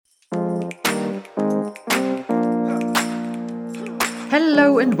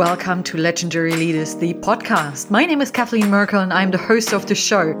Hello and welcome to Legendary Leaders, the podcast. My name is Kathleen Merkel and I'm the host of the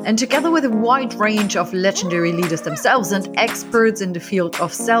show. And together with a wide range of legendary leaders themselves and experts in the field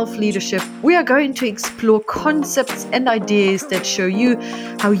of self-leadership, we are going to explore concepts and ideas that show you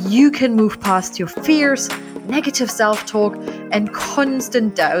how you can move past your fears, negative self-talk, and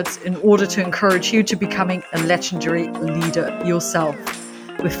constant doubts in order to encourage you to becoming a legendary leader yourself,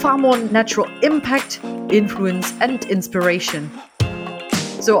 with far more natural impact, influence, and inspiration.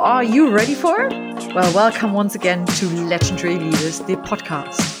 So are you ready for it? Well, welcome once again to Legendary Leaders, the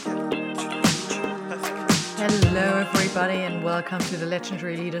podcast. Hello, everybody, and welcome to the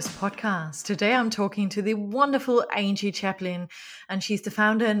Legendary Leaders podcast. Today, I'm talking to the wonderful Angie Chaplin, and she's the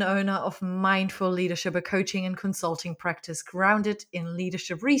founder and owner of Mindful Leadership, a coaching and consulting practice grounded in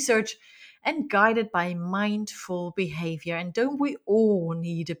leadership research and guided by mindful behavior. And don't we all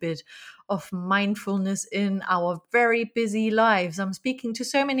need a bit of mindfulness in our very busy lives? I'm speaking to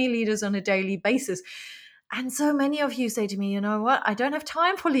so many leaders on a daily basis. And so many of you say to me, you know what? I don't have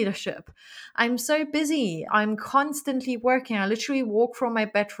time for leadership. I'm so busy. I'm constantly working. I literally walk from my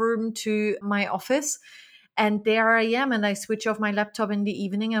bedroom to my office. And there I am. And I switch off my laptop in the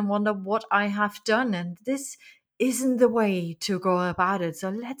evening and wonder what I have done. And this isn't the way to go about it. So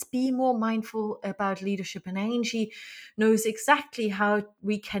let's be more mindful about leadership. And Angie knows exactly how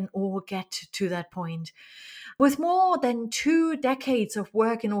we can all get to that point. With more than 2 decades of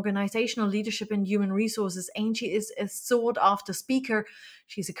work in organizational leadership and human resources, Angie is a sought-after speaker.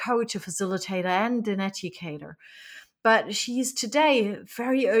 She's a coach, a facilitator, and an educator. But she's today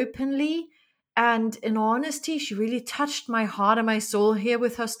very openly and in honesty, she really touched my heart and my soul here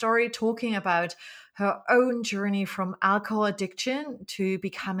with her story, talking about her own journey from alcohol addiction to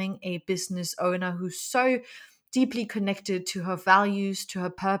becoming a business owner who's so deeply connected to her values, to her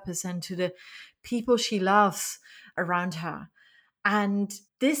purpose, and to the people she loves around her. And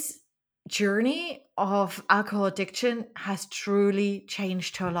this journey of alcohol addiction has truly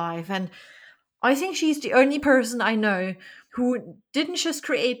changed her life. And I think she's the only person I know who didn't just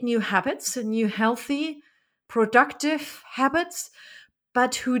create new habits, new healthy, productive habits,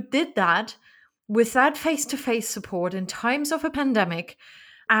 but who did that without face-to-face support in times of a pandemic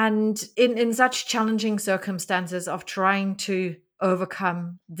and in such challenging circumstances of trying to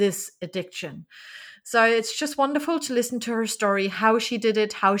overcome this addiction. So it's just wonderful to listen to her story, how she did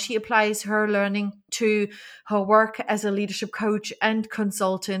it, how she applies her learning to her work as a leadership coach and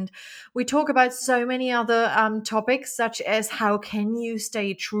consultant. We talk about so many other topics, such as how can you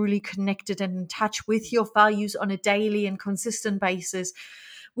stay truly connected and in touch with your values on a daily and consistent basis.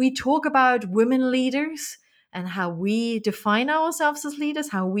 We talk about women leaders and how we define ourselves as leaders,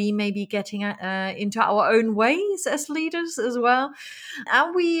 how we may be getting into our own ways as leaders as well.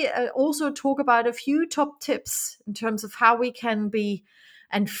 And we also talk about a few top tips in terms of how we can be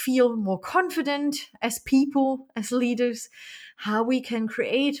and feel more confident as people, as leaders, how we can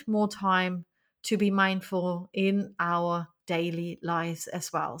create more time to be mindful in our daily lives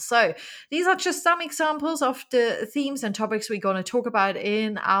as well. So these are just some examples of the themes and topics we're going to talk about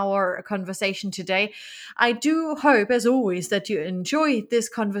in our conversation today. I do hope, as always, that you enjoy this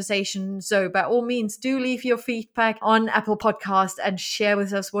conversation. So by all means, do leave your feedback on Apple Podcast and share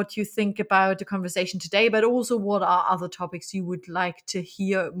with us what you think about the conversation today, but also what are other topics you would like to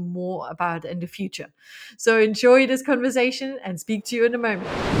hear more about in the future. So enjoy this conversation and speak to you in a moment.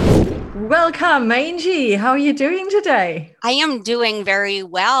 Welcome, Angie. How are you doing today? I am doing very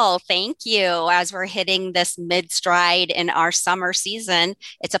well. Thank you. As we're hitting this mid-stride in our summer season,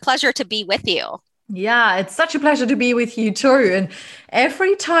 it's a pleasure to be with you. Yeah, it's such a pleasure to be with you too. And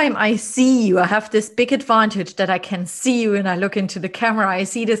every time I see you, I have this big advantage that I can see you and I look into the camera. I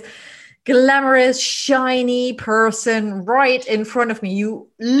see this glamorous, shiny person right in front of me. You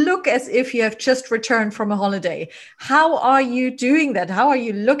look as if you have just returned from a holiday. How are you doing that? How are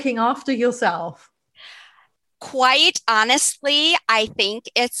you looking after yourself? Quite honestly, I think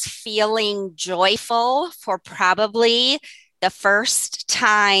it's feeling joyful for probably the first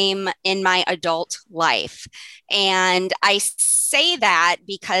time in my adult life. And I say that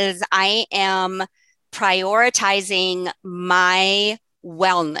because I am prioritizing my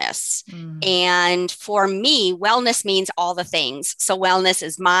wellness. And for me, wellness means all the things. So wellness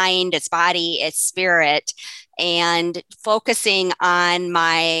is mind, it's body, it's spirit, and focusing on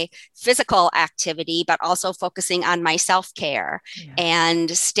my physical activity, but also focusing on my self-care and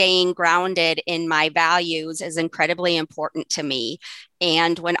staying grounded in my values is incredibly important to me.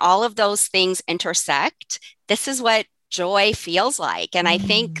 And when all of those things intersect, this is what joy feels like. And I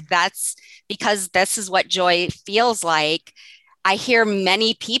think that's because this is what joy feels like. I hear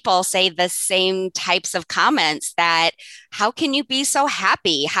many people say the same types of comments that how can you be so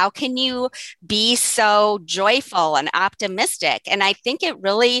happy? How can you be so joyful and optimistic? And I think it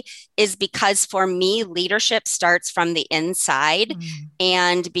really is because for me, leadership starts from the inside. Mm.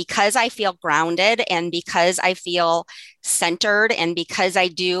 And because I feel grounded and because I feel centered and because I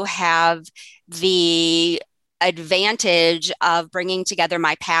do have the advantage of bringing together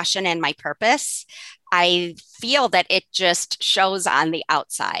my passion and my purpose, I feel that it just shows on the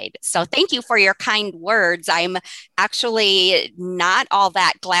outside. So thank you for your kind words. I'm actually not all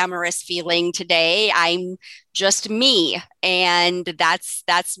that glamorous feeling today. I'm just me, and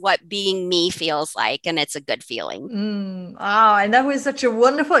that's what being me feels like, and it's a good feeling. And that was such a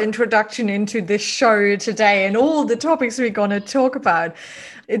wonderful introduction into this show today and all the topics we're going to talk about.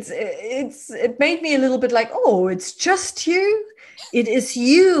 It made me a little bit like, oh, it's just you. It is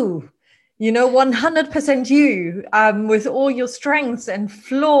you. 100% you, with all your strengths and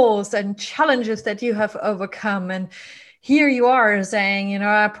flaws and challenges that you have overcome. And here you are saying,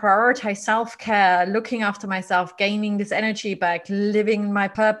 I prioritize self-care, looking after myself, gaining this energy back, living my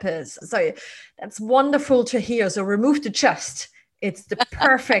purpose. So that's wonderful to hear. So remove the just. It's the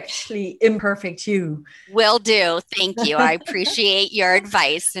perfectly imperfect you. Will do. Thank you. I appreciate your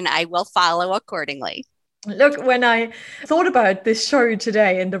advice, and I will follow accordingly. Look, when I thought about this show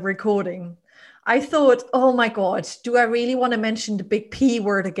today and the recording, I thought, oh my God, do I really want to mention the big P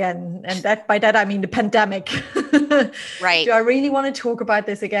word again? And that by that, I mean the pandemic. Right. Do I really want to talk about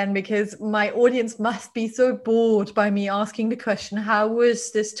this again? Because my audience must be so bored by me asking the question, how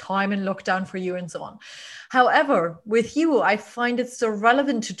was this time in lockdown for you and so on? However, with you, I find it so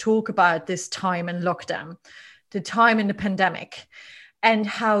relevant to talk about this time in lockdown, the time in the pandemic, and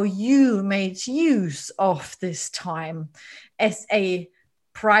how you made use of this time as a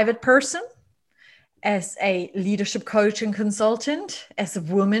private person, as a leadership coach and consultant, as a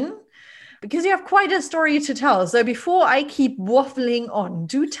woman, because you have quite a story to tell. So before I keep waffling on,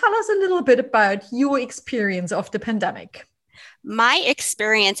 do tell us a little bit about your experience of the pandemic. My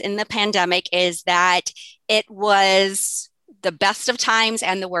experience in the pandemic is that it was the best of times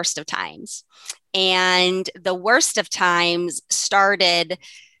and the worst of times. And the worst of times started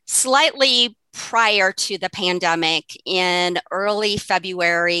slightly prior to the pandemic in early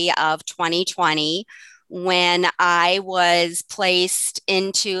February of 2020, when I was placed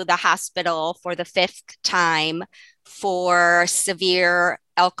into the hospital for the fifth time for severe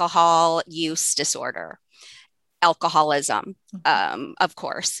alcohol use disorder. Alcoholism, of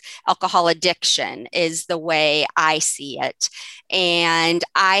course. Alcohol addiction is the way I see it. And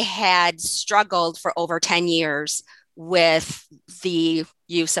I had struggled for over 10 years with the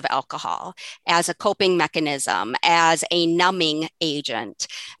use of alcohol as a coping mechanism, as a numbing agent,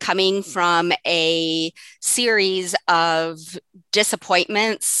 coming from a series of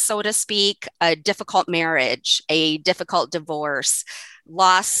disappointments, so to speak, a difficult marriage, a difficult divorce,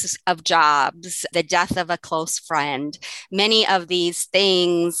 loss of jobs, the death of a close friend. Many of these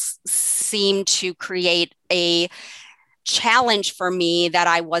things seem to create a challenge for me that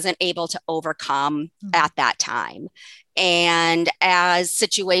I wasn't able to overcome at that time. And as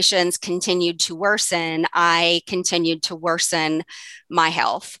situations continued to worsen, I continued to worsen my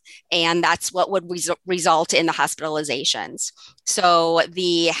health. And that's what would result in the hospitalizations. So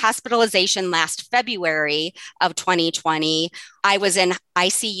the hospitalization last February of 2020, I was in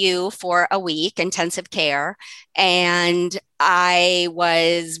ICU for a week, intensive care, and I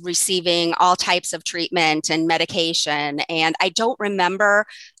was receiving all types of treatment and medication. And I don't remember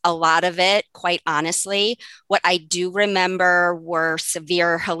a lot of it, quite honestly. What I do remember were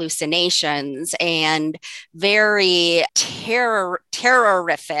severe hallucinations and very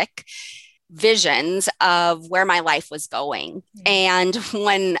terrorific visions of where my life was going. And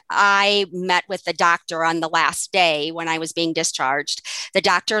when I met with the doctor on the last day when I was being discharged, the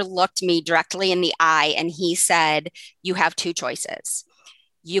doctor looked me directly in the eye and he said, "You have two choices.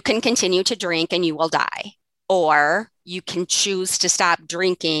 You can continue to drink and you will die, or you can choose to stop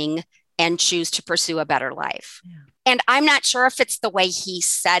drinking and choose to pursue a better life." Yeah. And I'm not sure if it's the way he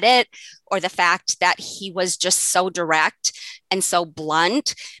said it or the fact that he was just so direct and so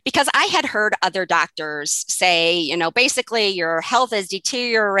blunt, because I had heard other doctors say, basically your health is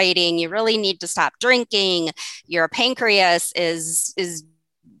deteriorating. You really need to stop drinking. Your pancreas is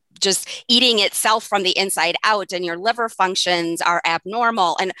just eating itself from the inside out, and your liver functions are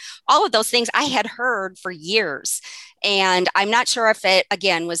abnormal, and all of those things I had heard for years. And I'm not sure if it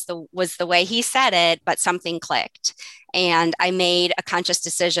again was the way he said it, but something clicked. And I made a conscious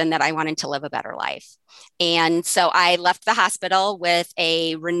decision that I wanted to live a better life. And so I left the hospital with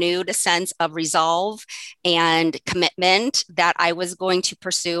a renewed sense of resolve and commitment that I was going to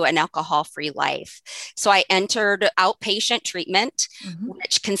pursue an alcohol free life. So I entered outpatient treatment,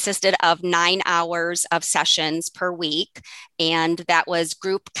 which consisted of 9 hours of sessions per week. And that was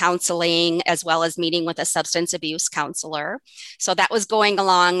group counseling as well as meeting with a substance abuse counselor. So that was going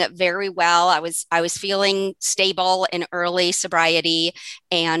along very well. I was feeling stable in early sobriety,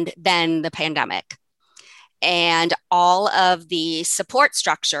 and then the pandemic. And all of the support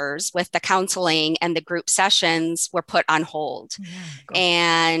structures with the counseling and the group sessions were put on hold. Yeah,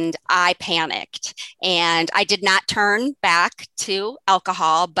 and I panicked. And I did not turn back to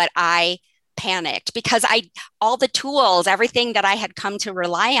alcohol, but I panicked because all the tools, everything that I had come to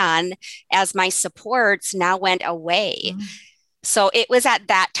rely on as my supports now went away. So it was at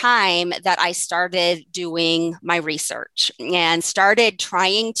that time that I started doing my research and started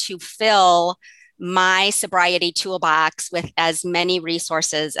trying to fill my sobriety toolbox with as many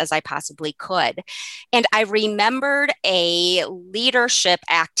resources as I possibly could. And I remembered a leadership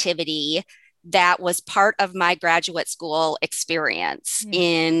activity that was part of my graduate school experience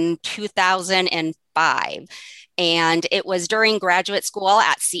in 2005. And it was during graduate school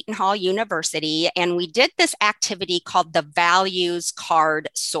at Seton Hall University. And we did this activity called the Values Card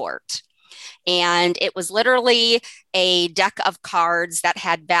Sort. And it was literally a deck of cards that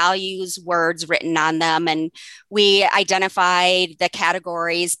had values words written on them. And we identified the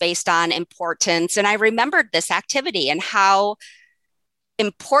categories based on importance. And I remembered this activity and how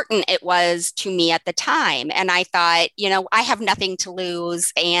important it was to me at the time. And I thought, I have nothing to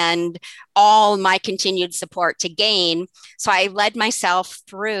lose and all my continued support to gain. So I led myself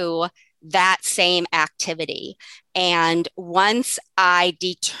through that same activity. And once I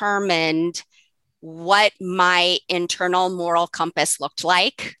determined what my internal moral compass looked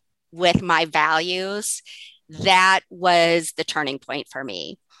like with my values, that was the turning point for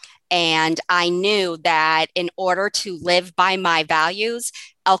me. And I knew that in order to live by my values,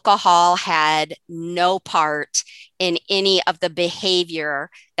 alcohol had no part in any of the behavior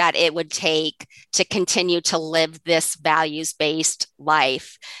that it would take to continue to live this values-based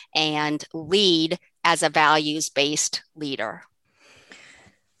life and lead as a values-based leader.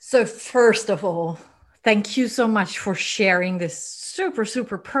 So first of all, thank you so much for sharing this super,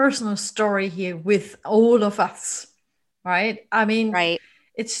 super personal story here with all of us, right? I mean, right.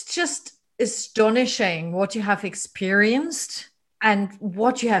 It's just astonishing what you have experienced and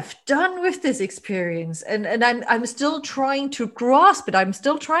what you have done with this experience. And I'm still trying to grasp it. I'm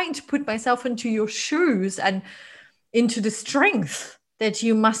still trying to put myself into your shoes and into the strength that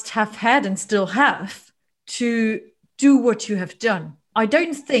you must have had and still have to do what you have done. I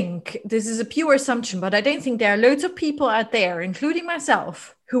don't think, this is a pure assumption, but I don't think there are loads of people out there, including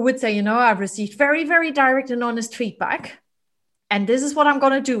myself, who would say, I've received very, very direct and honest feedback, and this is what I'm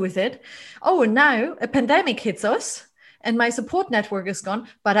going to do with it. Oh, and now a pandemic hits us and my support network is gone,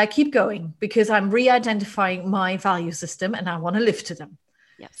 but I keep going because I'm re-identifying my value system and I want to live to them.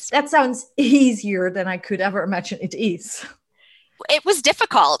 Yes. That sounds easier than I could ever imagine it is. It was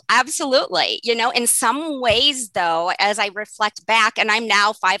difficult. Absolutely. In some ways, though, as I reflect back, and I'm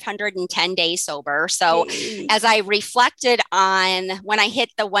now 510 days sober. So as I reflected on when I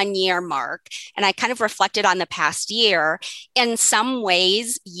hit the 1 year mark, and I kind of reflected on the past year, in some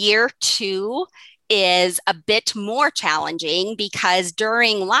ways, year 2 is a bit more challenging because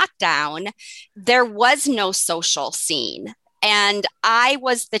during lockdown, there was no social scene. And I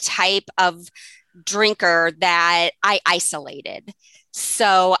was the type of drinker that I isolated.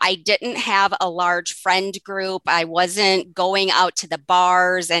 So I didn't have a large friend group. I wasn't going out to the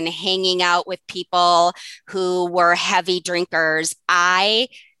bars and hanging out with people who were heavy drinkers. I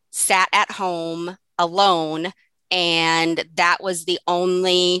sat at home alone, and that was the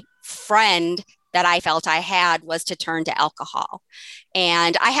only friend that I felt I had was to turn to alcohol.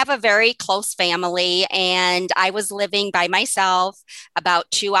 And I have a very close family, and I was living by myself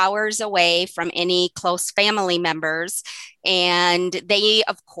about 2 hours away from any close family members. And they,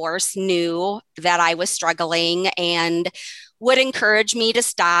 of course, knew that I was struggling and would encourage me to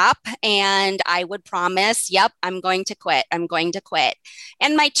stop. And I would promise, yep, I'm going to quit. I'm going to quit.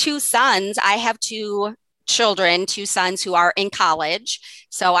 And my 2 sons, I have 2 sons who are in college.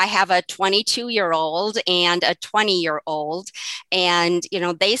 So I have a 22-year-old and a 20-year-old. And,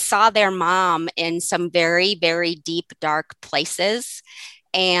 they saw their mom in some very, very deep, dark places.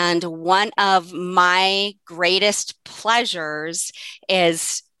 And one of my greatest pleasures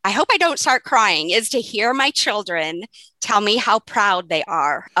is I hope I don't start crying, is to hear my children tell me how proud they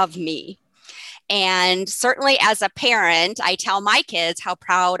are of me. And certainly as a parent, I tell my kids how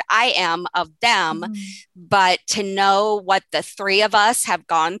proud I am of them. Mm. But to know what the three of us have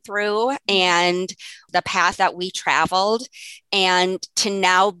gone through and the path that we traveled, and to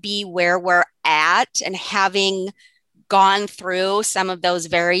now be where we're at and having gone through some of those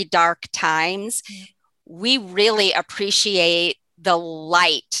very dark times, Yeah. we really appreciate the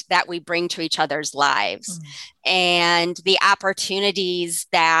light that we bring to each other's lives and the opportunities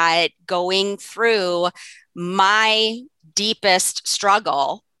that going through my deepest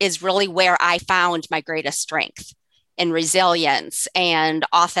struggle is really where I found my greatest strength and resilience and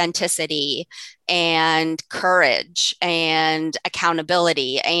authenticity and courage and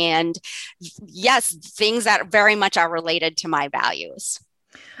accountability. And yes, things that very much are related to my values.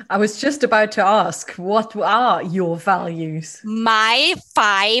 I was just about to ask, what are your values? My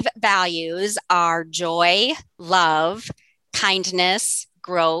 5 values are joy, love, kindness,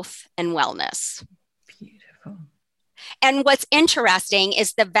 growth, and wellness. Beautiful. And what's interesting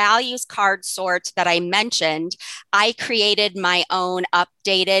is the values card sort that I mentioned. I created my own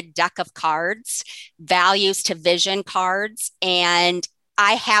updated deck of cards, values to vision cards, and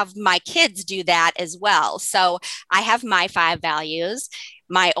I have my kids do that as well. So I have my 5 values.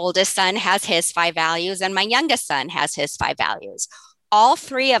 My oldest son has his 5 values, and my youngest son has his 5 values. All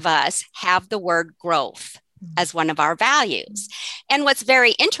three of us have the word growth as one of our values. And what's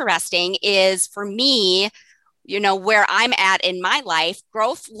very interesting is for me, where I'm at in my life,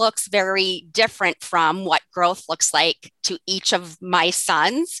 growth looks very different from what growth looks like to each of my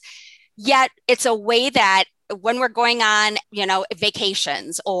sons. Yet it's a way that when we're going on,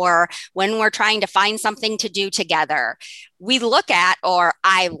 vacations, or when we're trying to find something to do together, we look at, or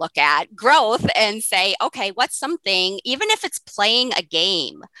I look at growth and say, okay, what's something, even if it's playing a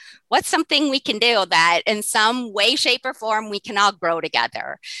game, what's something we can do that in some way, shape, or form we can all grow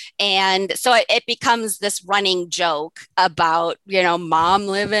together? And so it becomes this running joke about, mom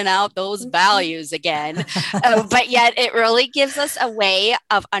living out those values again. But yet it really gives us a way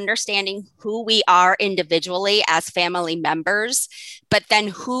of understanding who we are individually as family members, but then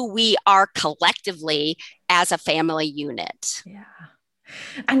who we are collectively as a family unit. Yeah.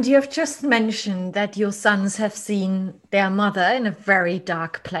 And you have just mentioned that your sons have seen their mother in a very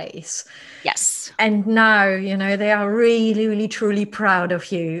dark place. Yes. And now, they are really, really, truly proud of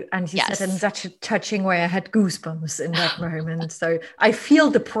you. And you Yes. said in such a touching way, I had goosebumps in that moment. So I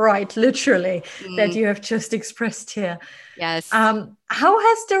feel the pride, literally, that you have just expressed here. Yes. How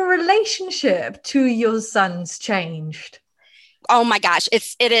has the relationship to your sons changed? Oh my gosh,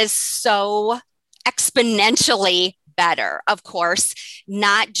 it is so exponentially better, of course,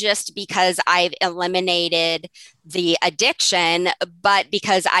 not just because I've eliminated the addiction, but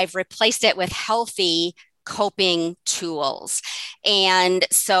because I've replaced it with healthy coping tools. And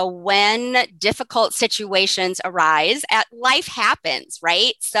so when difficult situations arise, life happens,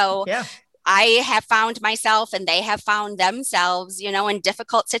 right? So Yeah. I have found myself and they have found themselves, in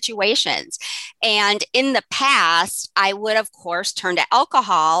difficult situations. And in the past, I would, of course, turn to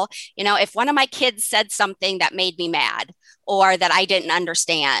alcohol. If one of my kids said something that made me mad or that I didn't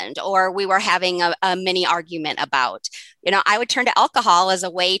understand, or we were having a mini argument about, I would turn to alcohol as a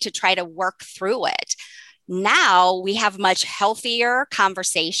way to try to work through it. Now we have much healthier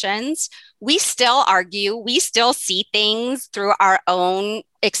conversations. We still argue, we still see things through our own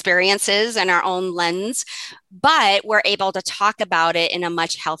experiences and our own lens, but we're able to talk about it in a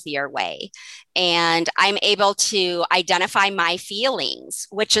much healthier way. And I'm able to identify my feelings,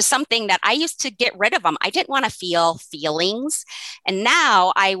 which is something that I used to get rid of them. I didn't want to feel feelings. And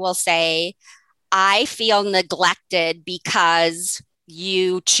now I will say, I feel neglected because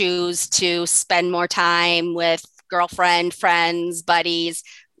you choose to spend more time with girlfriend, friends, buddies,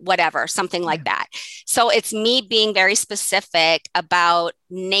 whatever, something like that. So it's me being very specific about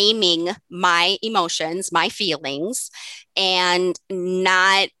naming my emotions, my feelings, and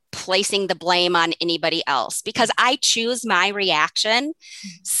not placing the blame on anybody else because I choose my reaction.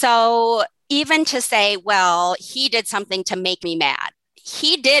 So even to say, well, he did something to make me mad.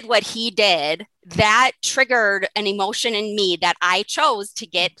 He did what he did that triggered an emotion in me that I chose to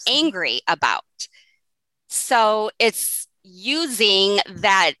get angry about. So it's using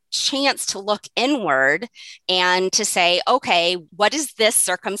that chance to look inward and to say, okay, what is this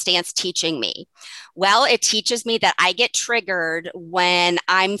circumstance teaching me? Well, it teaches me that I get triggered when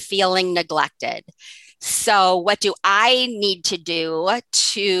I'm feeling neglected. So what do I need to do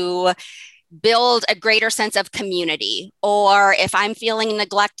to build a greater sense of community. Or if I'm feeling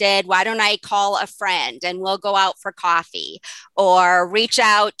neglected, why don't I call a friend and we'll go out for coffee, or reach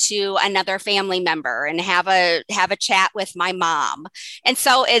out to another family member and have a chat with my mom. And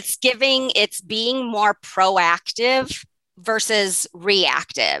so it's being more proactive versus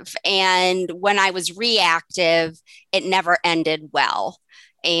reactive. And when I was reactive, it never ended well.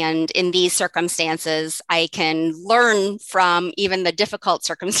 And in these circumstances, I can learn from even the difficult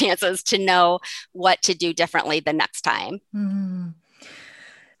circumstances to know what to do differently the next time. Mm.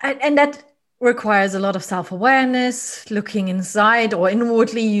 And that requires a lot of self-awareness, looking inside or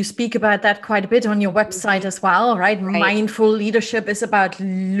inwardly. You speak about that quite a bit on your website as well, right? Mindful leadership is about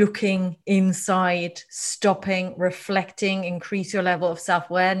looking inside, stopping, reflecting, increase your level of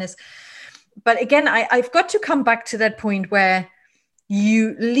self-awareness. But again, I've got to come back to that point where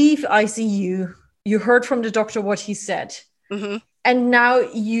you leave ICU, you heard from the doctor what he said, and now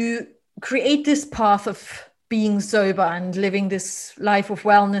you create this path of being sober and living this life of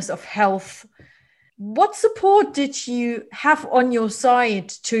wellness, of health. What support did you have on your side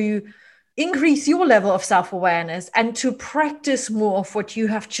to increase your level of self-awareness and to practice more of what you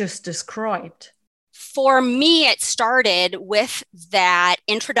have just described? For me, it started with that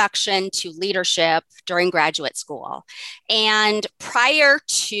introduction to leadership during graduate school. And prior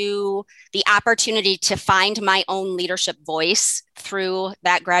to the opportunity to find my own leadership voice through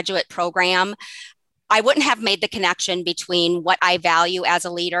that graduate program, I wouldn't have made the connection between what I value as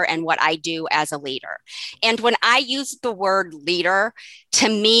a leader and what I do as a leader. And when I use the word leader, to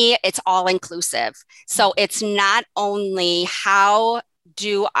me, it's all inclusive. So it's not only how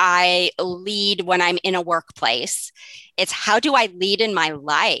do I lead when I'm in a workplace, it's how do I lead in my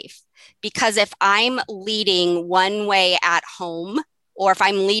life? Because if I'm leading one way at home, or if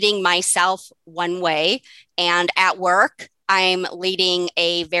I'm leading myself one way, and at work, I'm leading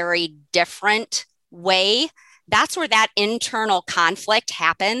a very different way, that's where that internal conflict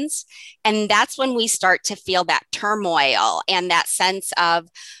happens. And that's when we start to feel that turmoil and that sense of,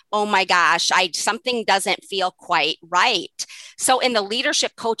 oh my gosh, something doesn't feel quite right. So in the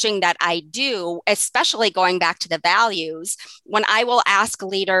leadership coaching that I do, especially going back to the values, when I will ask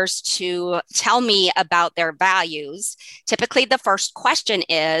leaders to tell me about their values, typically the first question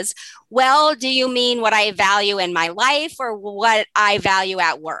is, well, do you mean what I value in my life or what I value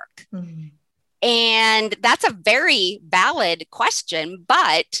at work? Mm-hmm. And that's a very valid question.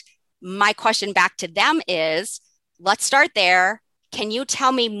 But my question back to them is, let's start there. Can you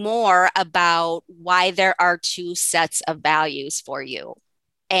tell me more about why there are two sets of values for you?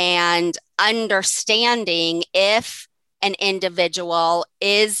 And understanding if an individual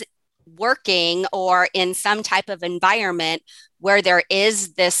is working or in some type of environment where there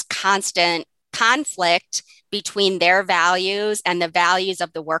is this constant conflict between their values and the values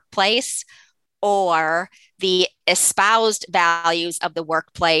of the workplace, or the espoused values of the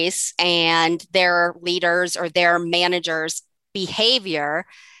workplace and their leaders or their managers' behavior,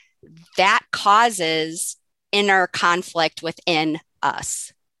 that causes inner conflict within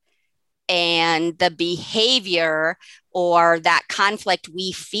us. And the behavior or that conflict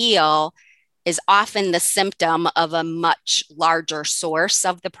we feel is often the symptom of a much larger source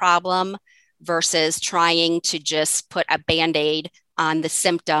of the problem versus trying to just put a Band-Aid on the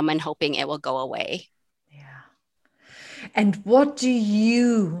symptom and hoping it will go away. Yeah. And what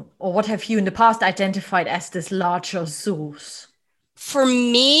have you in the past identified as this larger source? For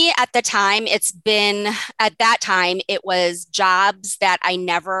me at that time, it was jobs that I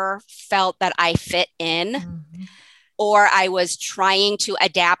never felt that I fit in. Mm-hmm. Or I was trying to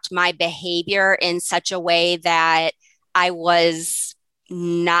adapt my behavior in such a way that I was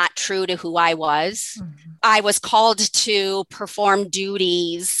not true to who I was. Mm-hmm. I was called to perform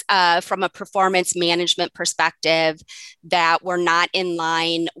duties from a performance management perspective that were not in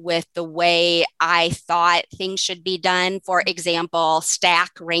line with the way I thought things should be done. For example,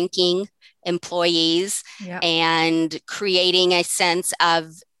 stack ranking employees, yep, and creating a sense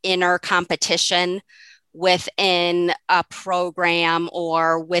of inner competition within a program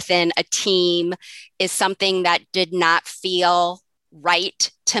or within a team is something that did not feel right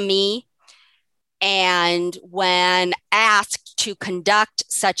to me. And when asked to conduct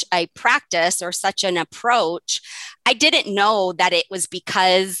such a practice or such an approach, I didn't know that it was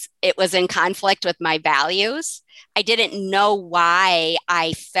because it was in conflict with my values. I didn't know why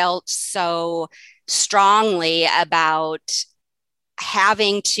I felt so strongly about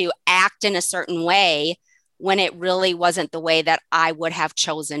having to act in a certain way when it really wasn't the way that I would have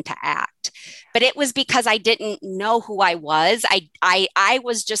chosen to act. But it was because I didn't know who I was. I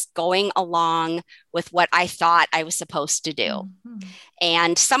was just going along with what I thought I was supposed to do. Mm-hmm.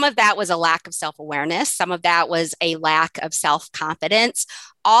 And some of that was a lack of self-awareness. Some of that was a lack of self-confidence,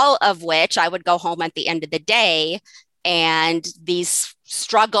 all of which I would go home at the end of the day and these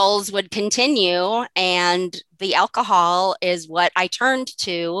struggles would continue. And the alcohol is what I turned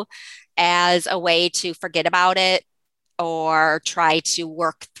to as a way to forget about it or try to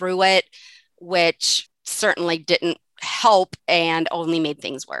work through it, which certainly didn't help and only made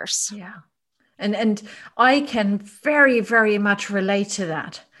things worse. Yeah. And I can very, very much relate to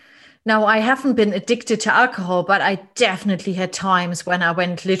that. Now, I haven't been addicted to alcohol, but I definitely had times when I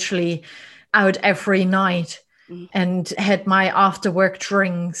went literally out every night and had my after work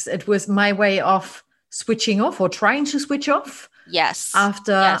drinks. It was my way of switching off or trying to switch off. Yes.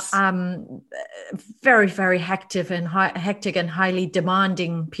 After very, very hectic and highly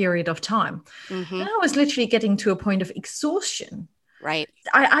demanding period of time. Mm-hmm. And I was literally getting to a point of exhaustion. Right.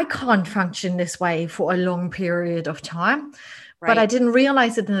 I can't function this way for a long period of time. Right. But I didn't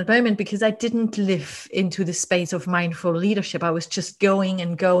realize it in the moment because I didn't live into the space of mindful leadership. I was just going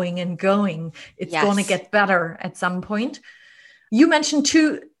and going and going. It's going to get better at some point. You mentioned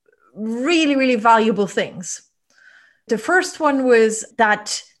two really, really valuable things. The first one was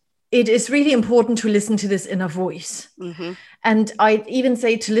that it is really important to listen to this inner voice. Mm-hmm. And I'd even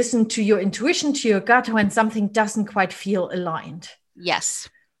say to listen to your intuition, to your gut, when something doesn't quite feel aligned. Yes.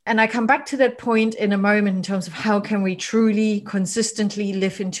 And I come back to that point in a moment in terms of how can we truly consistently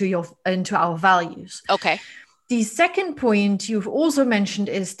live into our values. Okay. The second point you've also mentioned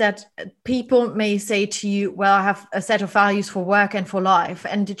is that people may say to you, well, I have a set of values for work and for life.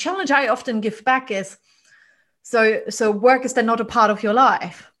 And the challenge I often give back is, so work is then not a part of your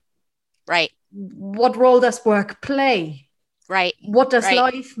life. Right. What role does work play? Right. What does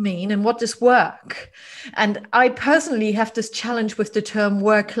life mean and what does work? And I personally have this challenge with the term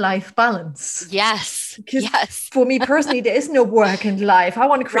work-life balance. Yes. Because for me personally, there is no work in life. I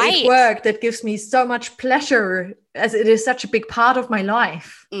want to create work that gives me so much pleasure as it is such a big part of my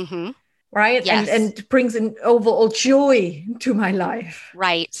life. Mm-hmm. Right. Yes. And brings an overall joy to my life.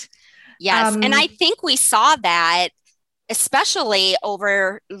 Right. Yes. And I think we saw that, especially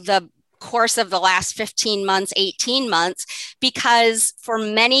over the course of the last 15 months, 18 months, because for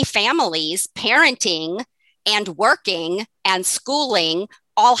many families, parenting and working and schooling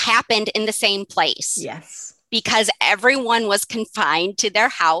all happened in the same place. Yes. Because everyone was confined to their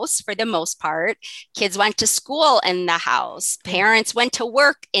house for the most part. Kids went to school in the house. Parents went to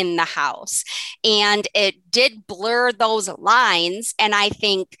work in the house. And it did blur those lines. And I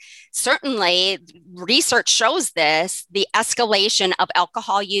think certainly research shows this, the escalation of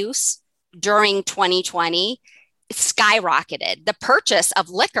alcohol use during 2020 skyrocketed. The purchase of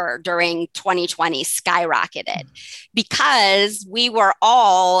liquor during 2020 skyrocketed because we were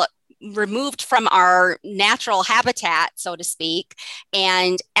all removed from our natural habitat, so to speak,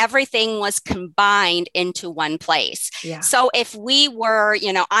 and everything was combined into one place. Yeah. So if we were,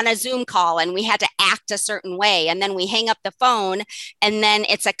 on a Zoom call and we had to act a certain way, and then we hang up the phone, and then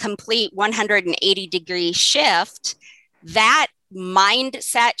it's a complete 180-degree shift, that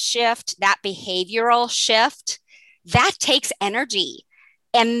mindset shift, that behavioral shift, that takes energy,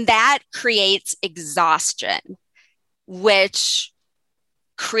 and that creates exhaustion, which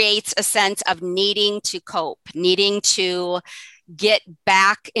creates a sense of needing to cope, needing to get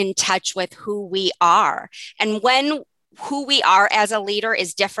back in touch with who we are. And when who we are as a leader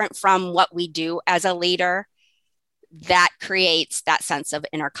is different from what we do as a leader, that creates that sense of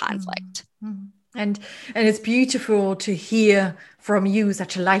inner conflict. Mm-hmm. And it's beautiful to hear from you,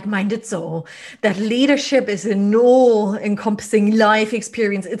 such a like-minded soul, that leadership is an all-encompassing life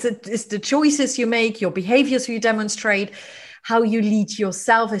experience. It's the choices you make, your behaviors you demonstrate, how you lead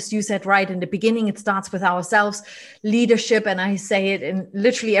yourself. As you said right in the beginning, it starts with ourselves. Leadership, and I say it in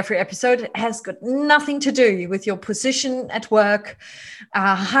literally every episode, has got nothing to do with your position at work,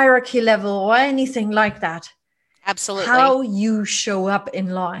 hierarchy level, or anything like that. Absolutely. How you show up in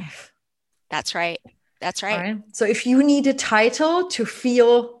life. That's right. That's right. Right. So if you need a title to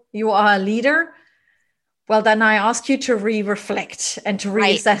feel you are a leader, well, then I ask you to reflect and to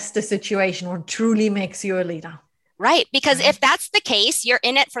reassess the situation, what truly makes you a leader. Right. Because if that's the case, you're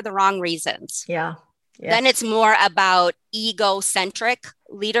in it for the wrong reasons. Yeah. Yes. Then it's more about egocentric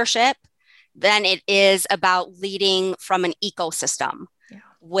leadership than it is about leading from an ecosystem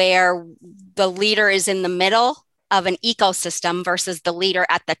where the leader is in the middle of an ecosystem versus the leader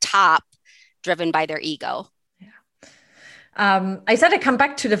at the top driven by their ego. Yeah. I said I come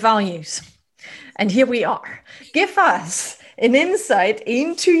back to the values. And here we are. Give us an insight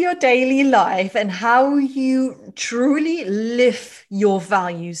into your daily life and how you truly live your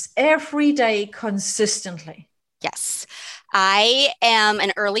values every day consistently. Yes. I am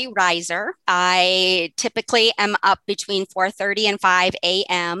an early riser. I typically am up between 4:30 and 5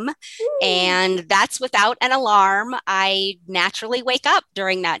 a.m. And that's without an alarm. I naturally wake up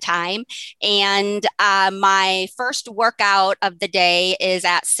during that time. And my first workout of the day is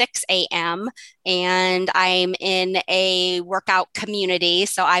at 6 a.m. And I'm in a workout community.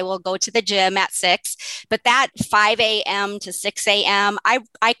 So I will go to the gym at 6. But that 5 a.m. to 6 a.m.,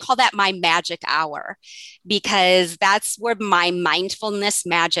 I call that my magic hour, because that's where my mindfulness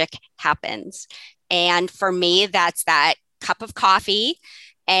magic happens. And for me, that's that cup of coffee,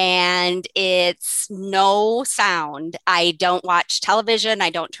 and it's no sound. I don't watch television. I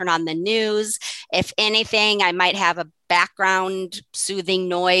don't turn on the news. If anything, I might have a background soothing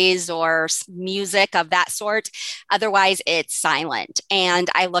noise or music of that sort. Otherwise, it's silent. And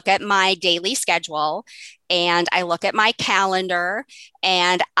I look at my daily schedule and I look at my calendar,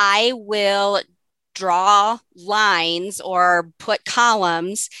 and I will draw lines or put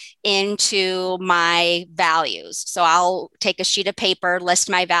columns into my values. So I'll take a sheet of paper, list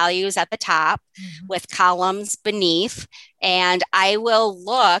my values at the top with columns beneath, and I will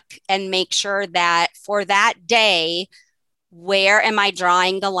look and make sure that for that day, where am I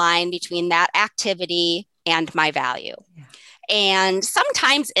drawing the line between that activity and my value? Yeah. And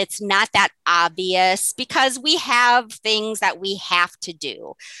sometimes it's not that obvious because we have things that we have to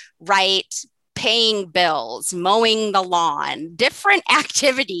do, right? Paying bills, mowing the lawn, different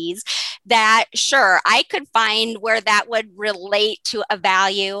activities that, sure, I could find where that would relate to a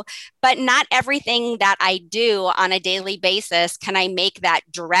value, but not everything that I do on a daily basis can I make that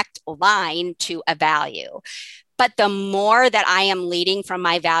direct line to a value. But the more that I am leading from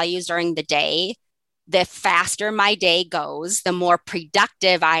my values during the day, the faster my day goes, the more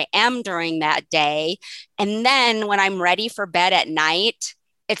productive I am during that day. And then when I'm ready for bed at night,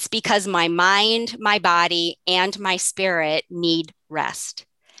 it's because my mind, my body, and my spirit need rest.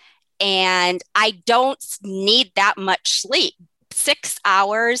 And I don't need that much sleep. 6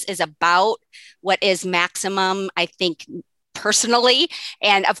 hours is about what is maximum, I think, personally.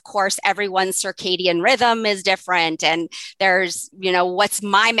 And of course, everyone's circadian rhythm is different. And there's, what's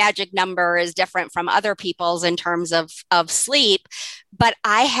my magic number is different from other people's in terms of sleep. But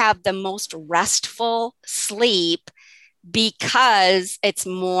I have the most restful sleep because it's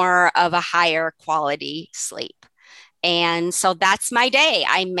more of a higher quality sleep. And so that's my day.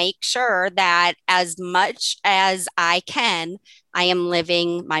 I make sure that as much as I can, I am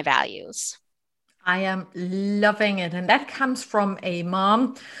living my values. I am loving it. And that comes from a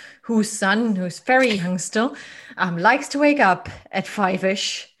mom whose son, who's very young still, likes to wake up at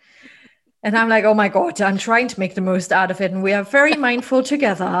 5-ish. And I'm like, oh my God, I'm trying to make the most out of it. And we are very mindful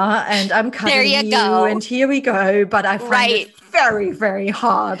together. And I'm cuddling you. And here we go. But I find it very, very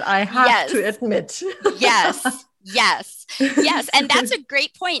hard. I have to admit. Yes. And that's a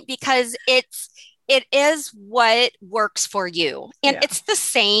great point, because it is what works for you. And it's the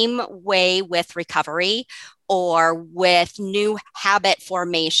same way with recovery or with new habit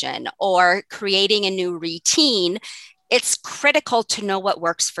formation or creating a new routine. It's critical to know what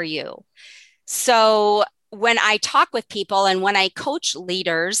works for you. So when I talk with people and when I coach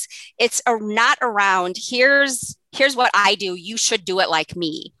leaders, it's not around here's what I do, you should do it like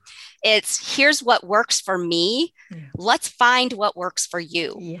me. It's here's what works for me. Yeah. Let's find what works for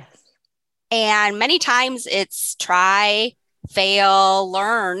you. Yes. And many times it's try, fail,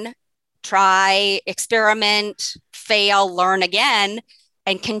 learn, try, experiment, fail, learn again,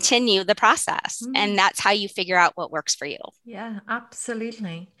 and continue the process. And that's how you figure out what works for you. Yeah,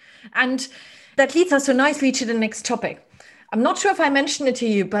 absolutely. And that leads us so nicely to the next topic. I'm not sure if I mentioned it to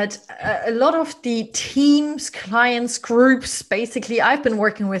you, but a lot of the teams, clients, groups, basically I've been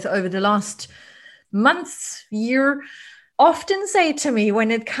working with over the last months, year, often say to me when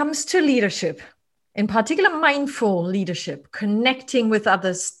it comes to leadership, in particular mindful leadership, connecting with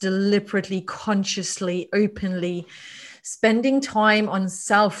others deliberately, consciously, openly, spending time on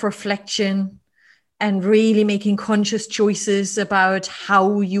self-reflection and really making conscious choices about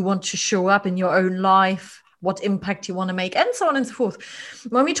how you want to show up in your own life, what impact you want to make, and so on and so forth.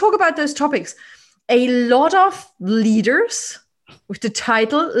 When we talk about those topics, a lot of leaders with the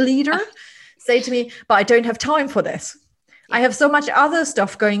title leader say to me, but I don't have time for this. I have so much other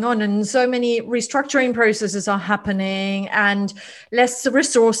stuff going on and so many restructuring processes are happening and less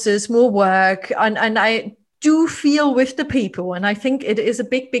resources, more work. And I do feel with the people. And I think it is a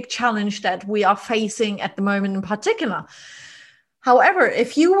big, big challenge that we are facing at the moment in particular. However,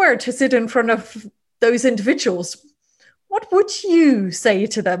 if you were to sit in front of those individuals, what would you say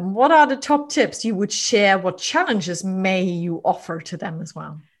to them? What are the top tips you would share? What challenges may you offer to them as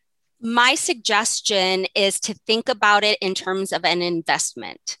well? My suggestion is to think about it in terms of an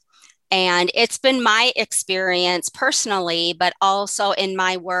investment. And it's been my experience personally, but also in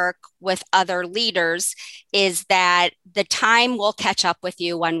my work with other leaders, is that the time will catch up with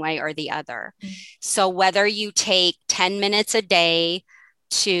you one way or the other. Mm-hmm. So whether you take 10 minutes a day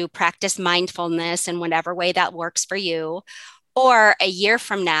to practice mindfulness in whatever way that works for you, or a year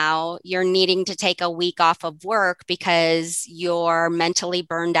from now, you're needing to take a week off of work because you're mentally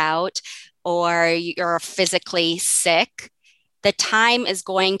burned out or you're physically sick, the time is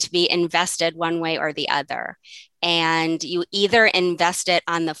going to be invested one way or the other. And you either invest it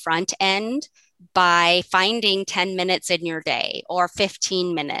on the front end by finding 10 minutes in your day or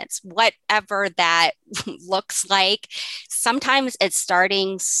 15 minutes, whatever that looks like. Sometimes it's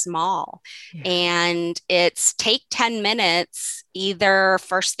starting small, and it's take 10 minutes either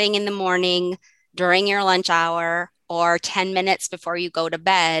first thing in the morning during your lunch hour or 10 minutes before you go to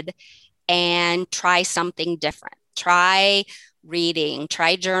bed, and try something different. Try reading,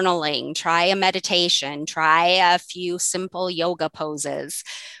 try journaling, try a meditation, try a few simple yoga poses,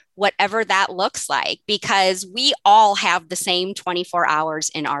 whatever that looks like, because we all have the same 24 hours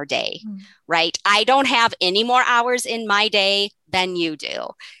in our day, right? I don't have any more hours in my day than you do.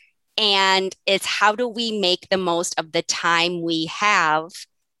 And it's how do we make the most of the time we have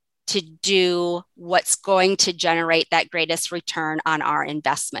to do what's going to generate that greatest return on our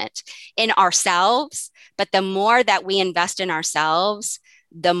investment in ourselves. But the more that we invest in ourselves,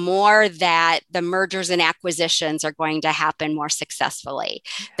 the more that the mergers and acquisitions are going to happen more successfully,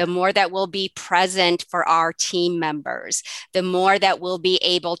 the more that we'll be present for our team members, the more that we'll be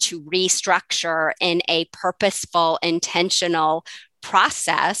able to restructure in a purposeful, intentional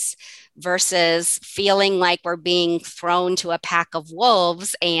process versus feeling like we're being thrown to a pack of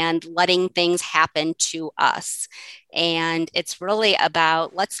wolves and letting things happen to us. And it's really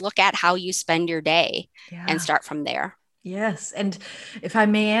about, let's look at how you spend your day and start from there. Yes. And if I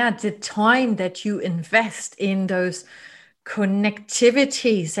may add, the time that you invest in those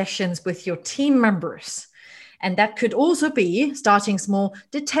connectivity sessions with your team members, and that could also be starting small,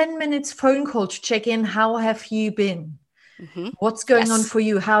 the 10 minutes phone call to check in. How have you been? Mm-hmm. What's going on for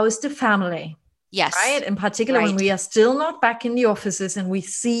you? How is the family? Yes. Right. In particular, when we are still not back in the offices and we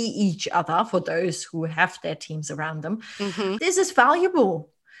see each other, for those who have their teams around them, this is valuable.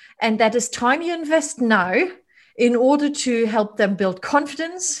 And that is time you invest now in order to help them build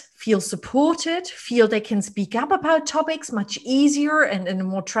confidence, feel supported, feel they can speak up about topics much easier and in a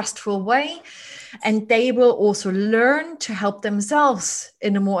more trustful way. And they will also learn to help themselves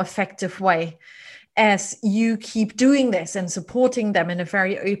in a more effective way as you keep doing this and supporting them in a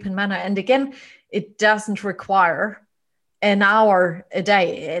very open manner. And again, it doesn't require an hour a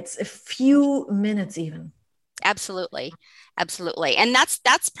day. It's a few minutes even. Absolutely. Absolutely. And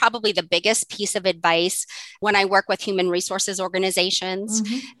that's probably the biggest piece of advice when I work with human resources organizations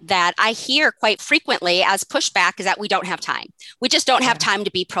that I hear quite frequently as pushback is that we don't have time. We just don't have time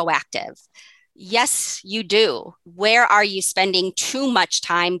to be proactive. Yes, you do. Where are you spending too much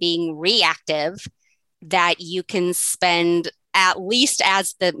time being reactive that you can spend at least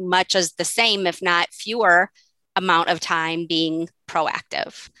as much as the same, if not fewer amount of time being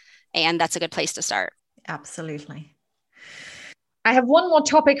proactive? And that's a good place to start. Absolutely. I have one more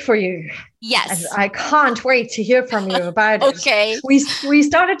topic for you. Yes. And I can't wait to hear from you about it. Okay. We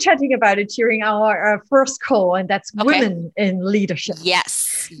started chatting about it during our first call, and that's women in leadership.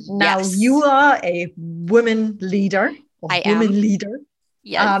 Yes. Now, you are a woman leader. I am. Woman leader.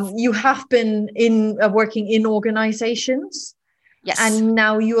 Yes. You have been working in organizations. Yes. And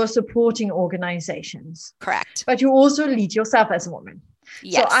now you are supporting organizations. Correct. But you also lead yourself as a woman.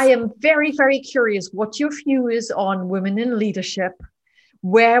 Yes. So I am very, very curious what your view is on women in leadership,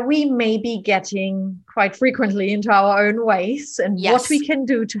 where we may be getting quite frequently into our own ways, and what we can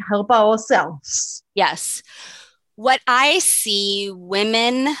do to help ourselves. Yes. What I see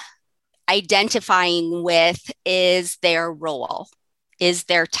women identifying with is their role, is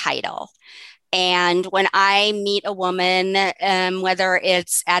their title. And when I meet a woman, whether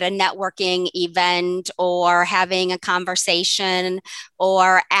it's at a networking event or having a conversation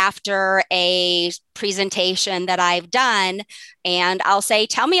or after a presentation that I've done, and I'll say,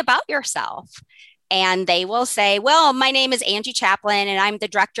 tell me about yourself. And they will say, well, my name is Angie Chaplin, and I'm the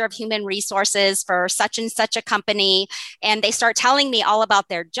director of human resources for such and such a company. And they start telling me all about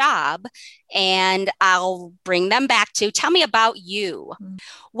their job. and I'll bring them back to, tell me about you.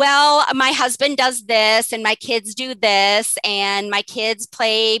 Well, my husband does this and my kids do this and my kids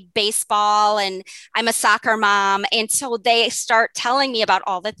play baseball and I'm a soccer mom. And so they start telling me about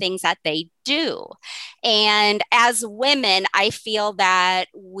all the things that they do. And as women, I feel that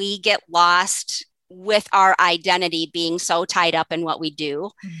we get lost with our identity being so tied up in what we do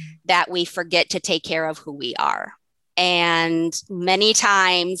that we forget to take care of who we are. And many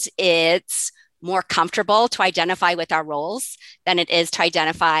times it's more comfortable to identify with our roles than it is to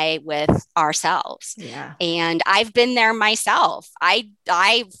identify with ourselves. Yeah. And I've been there myself. I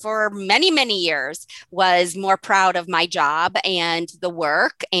for many, many years was more proud of my job and the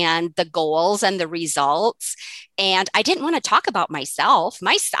work and the goals and the results. And I didn't want to talk about myself.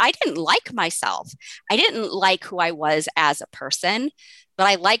 I didn't like myself. I didn't like who I was as a person, but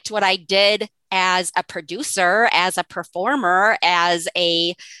I liked what I did as a producer, as a performer, as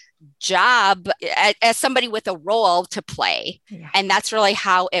a job, as somebody with a role to play. Yeah. And that's really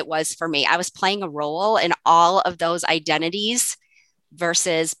how it was for me. I was playing a role in all of those identities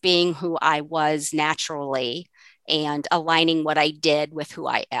versus being who I was naturally and aligning what I did with who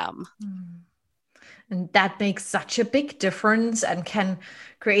I am. And that makes such a big difference and can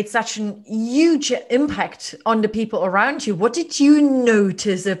create such a huge impact on the people around you. What did you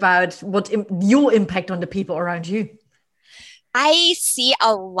notice about your impact on the people around you? I see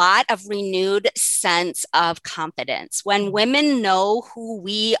a lot of renewed sense of confidence. When women know who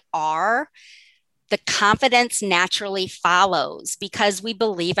we are, the confidence naturally follows because we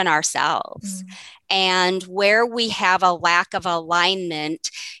believe in ourselves. And where we have a lack of alignment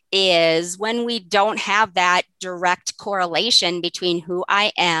is when we don't have that direct correlation between who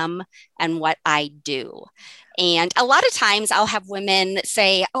I am and what I do. And a lot of times I'll have women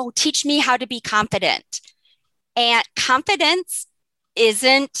say, oh, teach me how to be confident. And confidence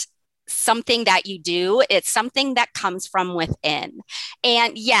isn't something that you do, it's something that comes from within.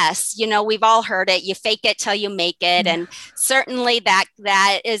 And yes, we've all heard it, you fake it till you make it. And certainly that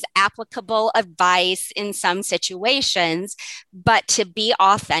is applicable advice in some situations, but to be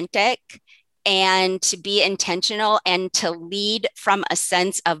authentic and to be intentional and to lead from a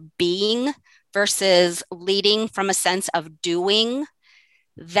sense of being versus leading from a sense of doing,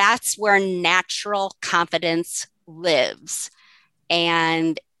 that's where natural confidence lives.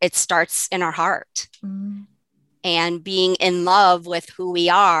 And it starts in our heart and being in love with who we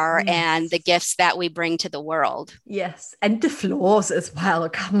are and the gifts that we bring to the world. Yes. And the flaws as well.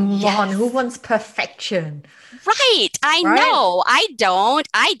 Come on. Who wants perfection? Right. I know. I don't.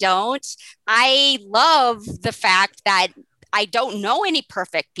 I love the fact that I don't know any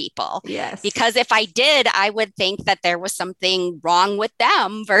perfect people. Yes. Because if I did, I would think that there was something wrong with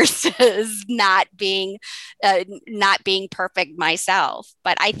them versus not being perfect myself.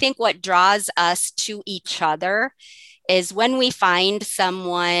 But I think what draws us to each other is when we find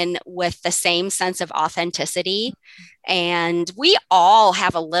someone with the same sense of authenticity. And we all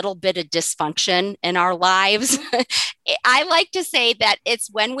have a little bit of dysfunction in our lives. I like to say that it's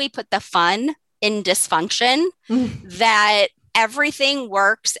when we put the fun in dysfunction that everything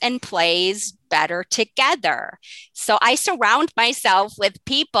works and plays better together. So I surround myself with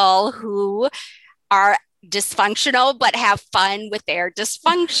people who are dysfunctional but have fun with their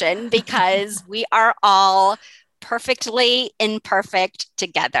dysfunction because we are all perfectly imperfect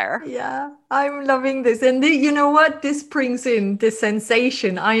together. Yeah, I'm loving this. And you know what? This brings in the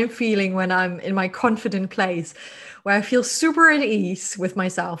sensation I am feeling when I'm in my confident place, where I feel super at ease with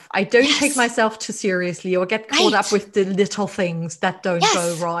myself. I don't take myself too seriously or get caught up with the little things that don't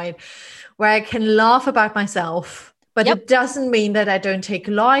go right, where I can laugh about myself. But it doesn't mean that I don't take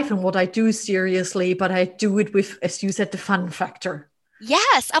life and what I do seriously, but I do it with, as you said, the fun factor.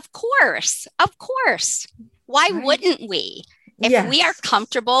 Yes, of course. Of course. Why wouldn't we? If we are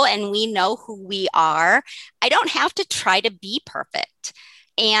comfortable and we know who we are, I don't have to try to be perfect.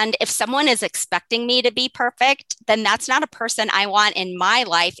 And if someone is expecting me to be perfect, then that's not a person I want in my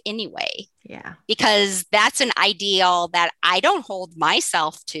life anyway. Yeah. Because that's an ideal that I don't hold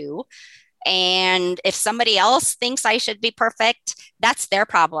myself to. And if somebody else thinks I should be perfect, that's their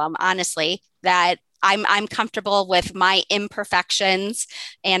problem, honestly, that I'm comfortable with my imperfections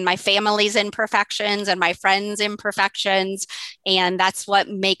and my family's imperfections and my friends' imperfections. And that's what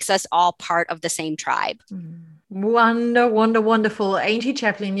makes us all part of the same tribe. Wonderful. Angie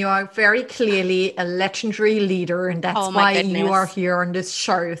Chaplin, you are very clearly a legendary leader, and that's why you are here on this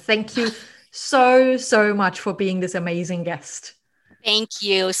show. Thank you so much for being this amazing guest. Thank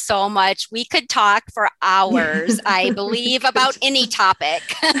you so much. We could talk for hours, I believe, about any topic.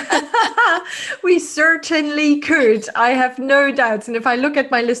 We certainly could. I have no doubts. And if I look at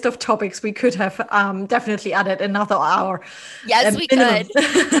my list of topics, we could have definitely added another hour. Yes, we minimum.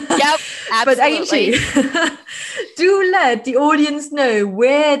 could. Yep, absolutely. But Angie, do let the audience know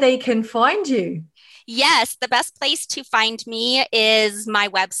where they can find you. Yes, the best place to find me is my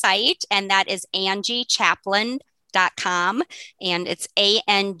website, and that is angiechaplin.com, and it's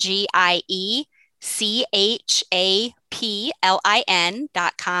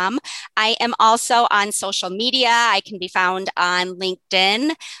AngieChaplin.com. I am also on social media. I can be found on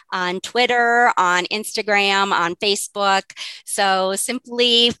LinkedIn, on Twitter, on Instagram, on Facebook. So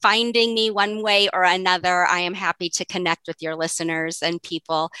simply finding me one way or another, I am happy to connect with your listeners and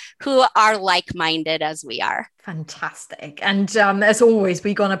people who are like-minded as we are. Fantastic. And as always,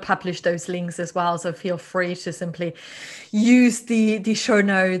 we're going to publish those links as well. So feel free to simply use the show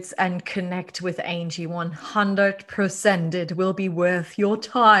notes and connect with Angie 100%. It will be worth your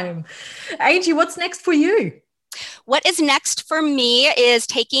time. Angie, what's next for you? What is next for me is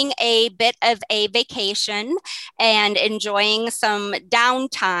taking a bit of a vacation and enjoying some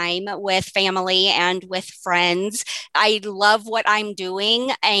downtime with family and with friends. I love what I'm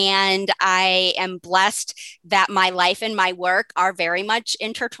doing, and I am blessed that my life and my work are very much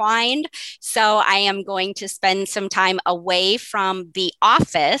intertwined. So I am going to spend some time away from the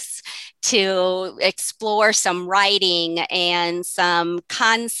office to explore some writing and some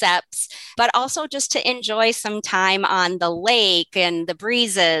concepts, but also just to enjoy some time on the lake and the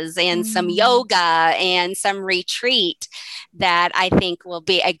breezes and some yoga and some retreat that I think will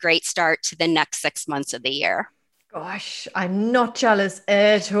be a great start to the next 6 months of the year. Gosh, I'm not jealous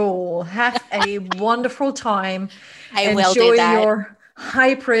at all. Have a wonderful time. I will do that. Enjoy your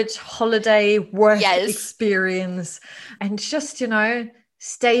hybrid holiday work experience, and just,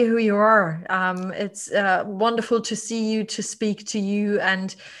 stay who you are. It's wonderful to see you, to speak to you,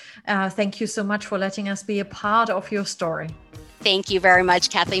 and thank you so much for letting us be a part of your story. Thank you very much,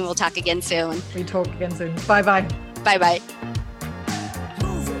 Kathleen. We'll talk again soon. We talk again soon. Bye-bye. Bye-bye.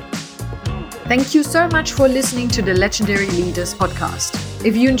 Thank you so much for listening to the Legendary Leaders podcast.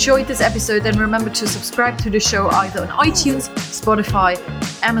 If you enjoyed this episode, then remember to subscribe to the show either on iTunes, Spotify,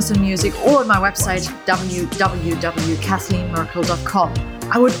 Amazon Music, or on my website, www.kathleenmerkel.com.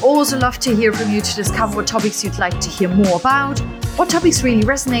 I would also love to hear from you to discover what topics you'd like to hear more about, what topics really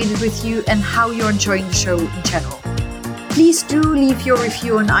resonated with you, and how you're enjoying the show in general. Please do leave your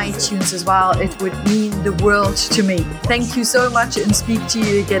review on iTunes as well. It would mean the world to me. Thank you so much, and speak to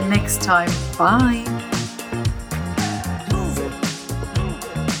you again next time. Bye.